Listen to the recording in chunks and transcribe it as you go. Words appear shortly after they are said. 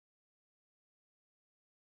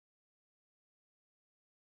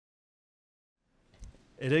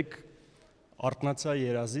Երեք արթնացա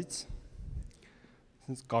երազից,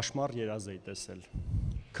 կաշմար երազ էի տեսել,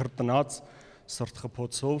 քրտնած,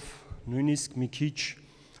 սրտխփոցով, նույնիսկ մի քիչ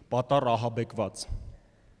պատառ ահաբեկված։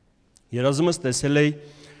 Երազումս տեսել էի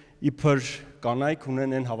իբր կանայք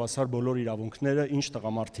ունեն են հավասար բոլոր իրավունքները, ինչ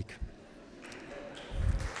տղամարդիկ։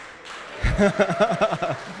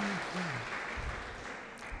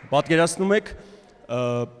 Պատկերացնում եք,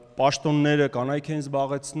 պաշտոնները կանայք էին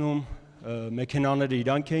զբաղեցնում, մեքենաները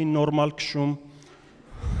իրանք էին նորմալ քշում,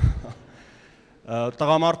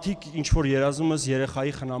 տղամարդիկ ինչ-որ երազումս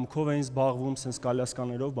երեխայի խնամքով էին զբաղվում, սենց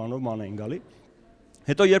կալյասկաներով, բանով ման էին գալի։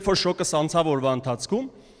 Հետո երբ որ շոկս անցավ օրվա ընթացքում,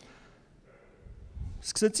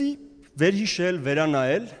 սկսեցի վերհիշել,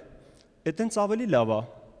 վերանայել, էդ հենց ավելի լավ է։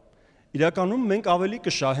 Իրականում մենք ավելի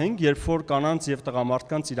կշահենք, երբ որ կանանց և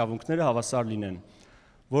տղամարդկանց իրավունքները հավասար լինեն,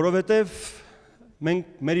 որովհետև մենք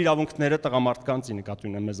մեր իրավունքները տղամարդկանցի նկատի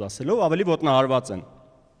ունեմ մեզ ասելով, ավելի ոտնահարված են։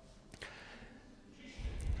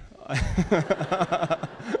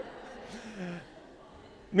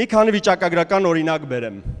 Մի քանի վիճակագրական օրինակ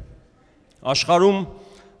բերեմ։ Աշխարհում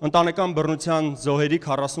ընտանեկան բռնության զոհերի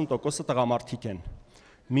 40%-ը տղամարդիկ են,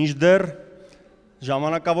 մինչդեռ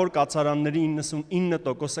ժամանակավոր կացարանների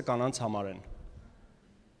 99%-ը կանանց համար են։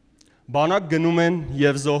 Բանակ գնում են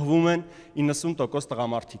և զոհվում են 90%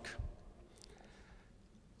 տղամարդիկ։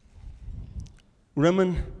 Ուրեմն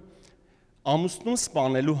ամուսնուն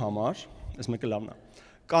սպանելու համար, այս մեկը լավն է,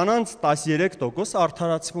 կանանց 13%-ը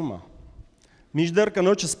արդարացվում է, մինչդեռ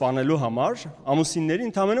կնոջը սպանելու համար ամուսինների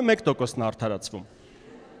ընդամենը 1%-ն է արդարացվում։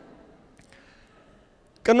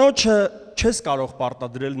 Կնոջը չես կարող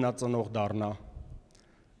պարտադրել նա ծնող դառնա,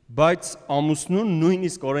 բայց ամուսնուն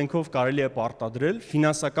նույնիսկ օրենքով կարելի է պարտադրել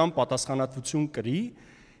ֆինանսական պատասխանատվություն կրի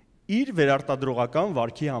իր վերարտադրողական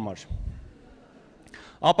վարքի համար։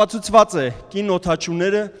 Ապացուցված է, կին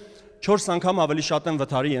օդաչուները 4 անգամ ավելի շատ են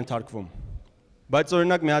վթարի ենթարկվում, բայց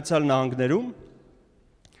օրինակ Միացյալ Նահանգներում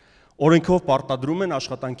օրենքով պարտադրում են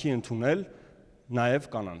աշխատանքի ընդունել նաև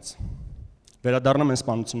կանանց։ Վերադառնամ այն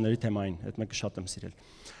սպանությունների թեմային, այդ մեկը շատ եմ սիրել։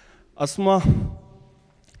 Ասում է,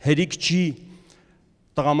 հերիք չի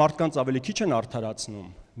տղամարդկանց ավելի քիչ են արդարացնում,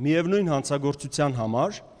 միևնույն հանցագործության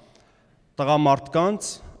համար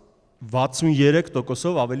տղամարդկանց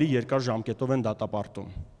 63%-ով ավելի երկար ժամկետով են դատապարտում։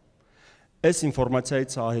 Այս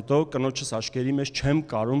ինֆորմացիայից հետո կնոջս աչքերի մեջ չեմ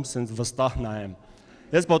կարում սենց վստահ նայեմ։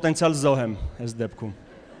 Ես պոտենցիալ զոհ եմ այս դեպքում։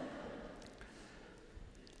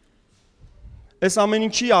 Այս ամեն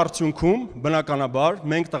ինչի արդյունքում, բնականաբար,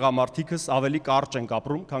 մենք տղամարդիկս ավելի կարճ ենք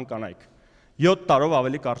ապրում, քան կանայք։ 7 տարով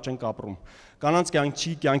ավելի կարճ ենք ապրում։ Կանանց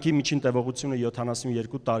կյանքի միջին տևողությունը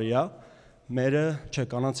 72 տարի է, մերը, չէ,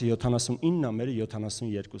 կանանցը 79 է, մերը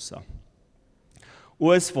 72 է։ Ու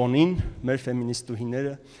այս ֆոնին մեր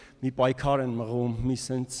ֆեմինիստուհիները մի պայքար են մղում, մի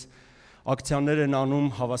սենց ակցիաներ են անում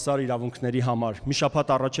հավասար իրավունքների համար։ Մի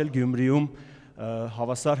շաբաթ առաջ էլ Gyumriում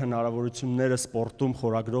հավասար հնարավորությունները սպորտում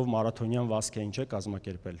խորագրով մարաթոնյան վազք էին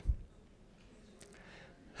կազմակերպել։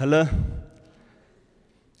 Հələ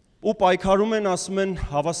ու պայքարում են, ասում են,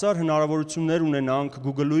 հավասար հնարավորություններ ունենանք,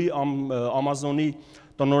 Google-ի, Amazon-ի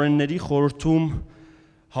տնօրենների խորհրդում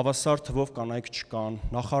հավասար թվով կանայք չկան,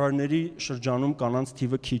 նախարարների շրջանում կանանց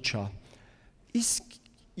թիվը քիչ է։ Իսկ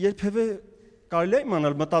երբևէ կարելի է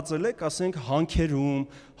իմանալ, մտածել եք, ասենք, հանքերում,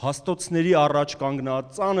 հաստոցների առաջ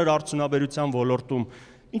կանգնած, ծանր արդյունաբերության ոլորտում,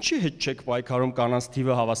 ինչի հետ չեք պայքարում կանանց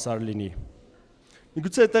թիվը հավասար լինի։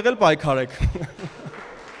 Միգուցե այդտեղ էլ պայքարեք։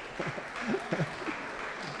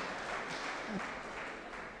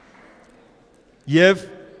 Եվ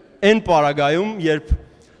այն պարագայում, երբ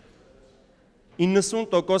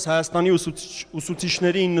 90% Հայաստանի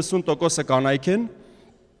ուսուցիչների 90%-ը կանայք են,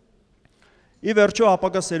 ի վերջո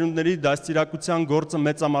ապագա սերունդների դաստիարակության գործը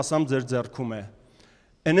մեծամասամբ ձեր ձեռքում է։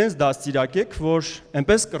 Այնպես դաստիարակեք, որ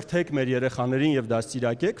այնպես կրթեք մեր երեխաներին և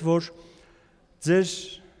դաստիարակեք, որ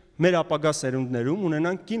մեր ապագա սերունդներում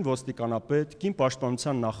ունենանք կին ոստիկանապետ, կին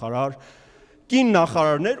պաշտպանության նախարար, կին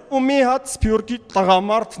նախարարներ ու մի հատ սփյուռքի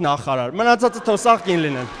տղամարդ նախարար, մնացածը թոսաղ կին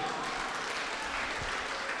լինեն։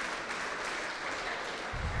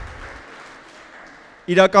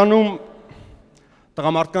 Իրականում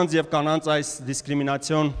տղամարդկանց և կանանց այս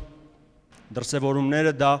դիսկրիմինացիոն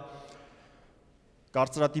դրսևորումները դա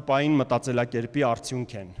կարծրատիպային մտածելակերպի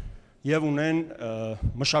արդյունք են և ունեն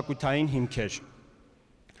մշակութային հիմքեր։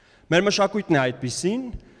 Մեր մշակույթն է այդպիսին,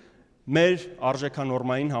 մեր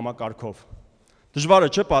արժեքանորմային համակարգով։ Դժվար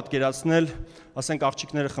չէ պատկերացնել, ասենք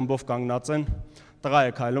աղջիկները խմբով կանգնած են, տղա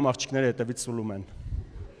է քայլում, աղջիկները հետևից սուլում են։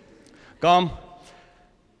 Կամ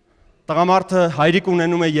տղամարդը հայրիկ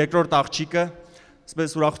ունենում է երկրորդ աղջիկը,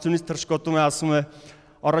 այսպես ուրախությունից թռչկոտում է, ասում է,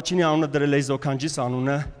 առաջինի անունը դրել էի Զոքանջիս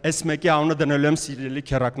անունը, այս մեկի անունը դնել եմ սիրելի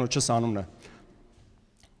քեռակնոջս անունը։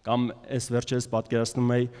 Կամ այս վերջերս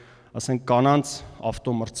պատկերացնում էի, ասենք կանանց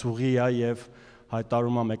ավտոմրցուղի է եւ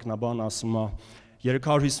հայտարարում է մեկնաբան, ասում է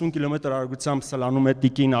 350 կմ արագությամբ սլանում է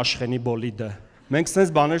տիկին Աշխենի բոլիդը։ Մենք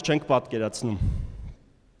sense բաներ չենք պատկերացնում։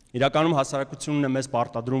 Իրականում հասարակությունն է մեզ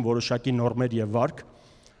պարտադրում որոշակի նորմեր եւ վարք,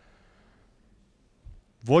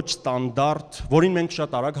 ոչ ստանդարտ, որին մենք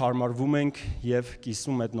շատ արագ հարմարվում ենք եւ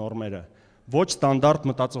կիսում այդ նորմերը։ Ոչ ստանդարտ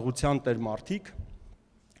մտածողության տեր մարդիկ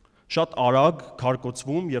շատ արագ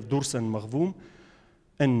քարկոծվում եւ դուրս են մղվում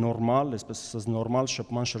այն նորմալ, այսպես ասած նորմալ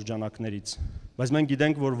շփման շրջանակներից։ Բայց մենք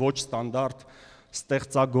գիտենք, որ ոչ ստանդարտ,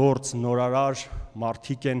 ստեղծագործ, նորարար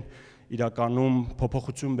մարդիկ են իրականում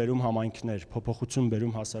փոփոխություն բերում համայնքներ, փոփոխություն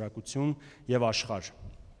բերում հասարակություն եւ աշխարհ։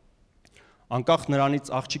 Անկախ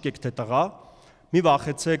նրանից աղջիկ եք թե տղա, մի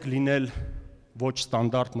վախեցեք լինել ոչ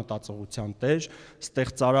ստանդարտ մտածողության տեր,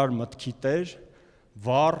 ստեղծարար մտքի տեր,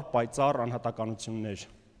 վառ, պայծառ անհատականություններ։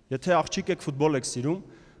 Եթե աղջիկ եք ֆուտբոլ եք սիրում,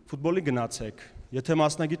 ֆուտբոլի գնացեք։ Եթե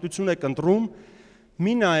մասնագիտություն եք ընտրում,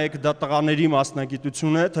 մի նայեք դա տղաների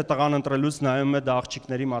մասնագիտություն է, թե տղան ընտրելուց նայում է դա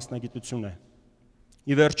աղջիկների մասնագիտություն է։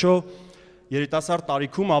 Ի վերջո, երիտասարդ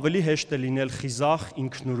տարիքում ավելի հեշտ է լինել խիզախ,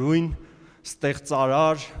 ինքնուրույն,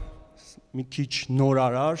 ստեղծարար, մի քիչ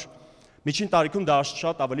նորարար, միջին տարիքում դա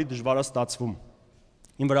շատ ավելի դժվար է ստացվում։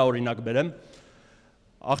 Իմ վրա օրինակ բերեմ,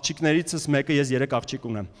 աղջիկներիցս մեկը, ես 3 աղջիկ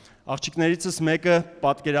ունեմ, աղջիկներիցս մեկը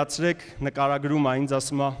պատկերացրեք նկարագրում է ինձ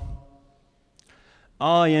ասում է,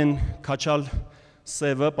 այն քաչալ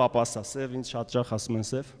սևը պապասա, սև ինձ շատ ջախ ասում են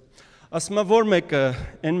սև, ասում է որ մեկը,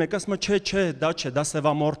 այն մեկը ասում է չէ, դա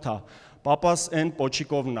սևամորթ է, պապաս այն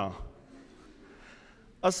պոչիկովն է,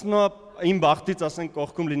 ասում է իմ բախտից ասենք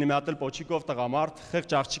կողքում լինի մի հատ էլ պոչիկով տղամարդ,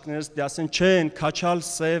 խեղճ աղջիկներս դե ասեն չէ, այն քաչալ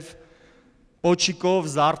սև պոչիկով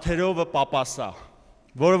զարդերովը պապասա,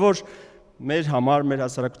 որը որ մեր համար, մեր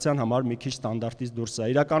հասարակության համար մի քիչ ստանդարտից դուրս է։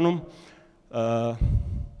 Իրականում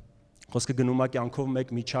խոսքը գնում է կյանքով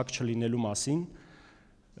մեկ միջակ չլինելու մասին,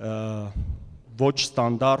 ոչ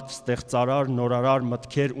ստանդարտ, ստեղծարար, նորարար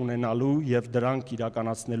մտքեր ունենալու եւ դրանք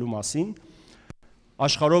իրականացնելու մասին,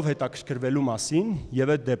 աշխարհով հետաքրքրվելու մասին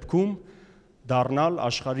եւ այդ դեպքում դառնալ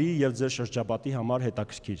աշխարհի եւ ձեր շրջապատի համար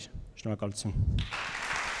հետաքրքիր։ Շնորհակալություն։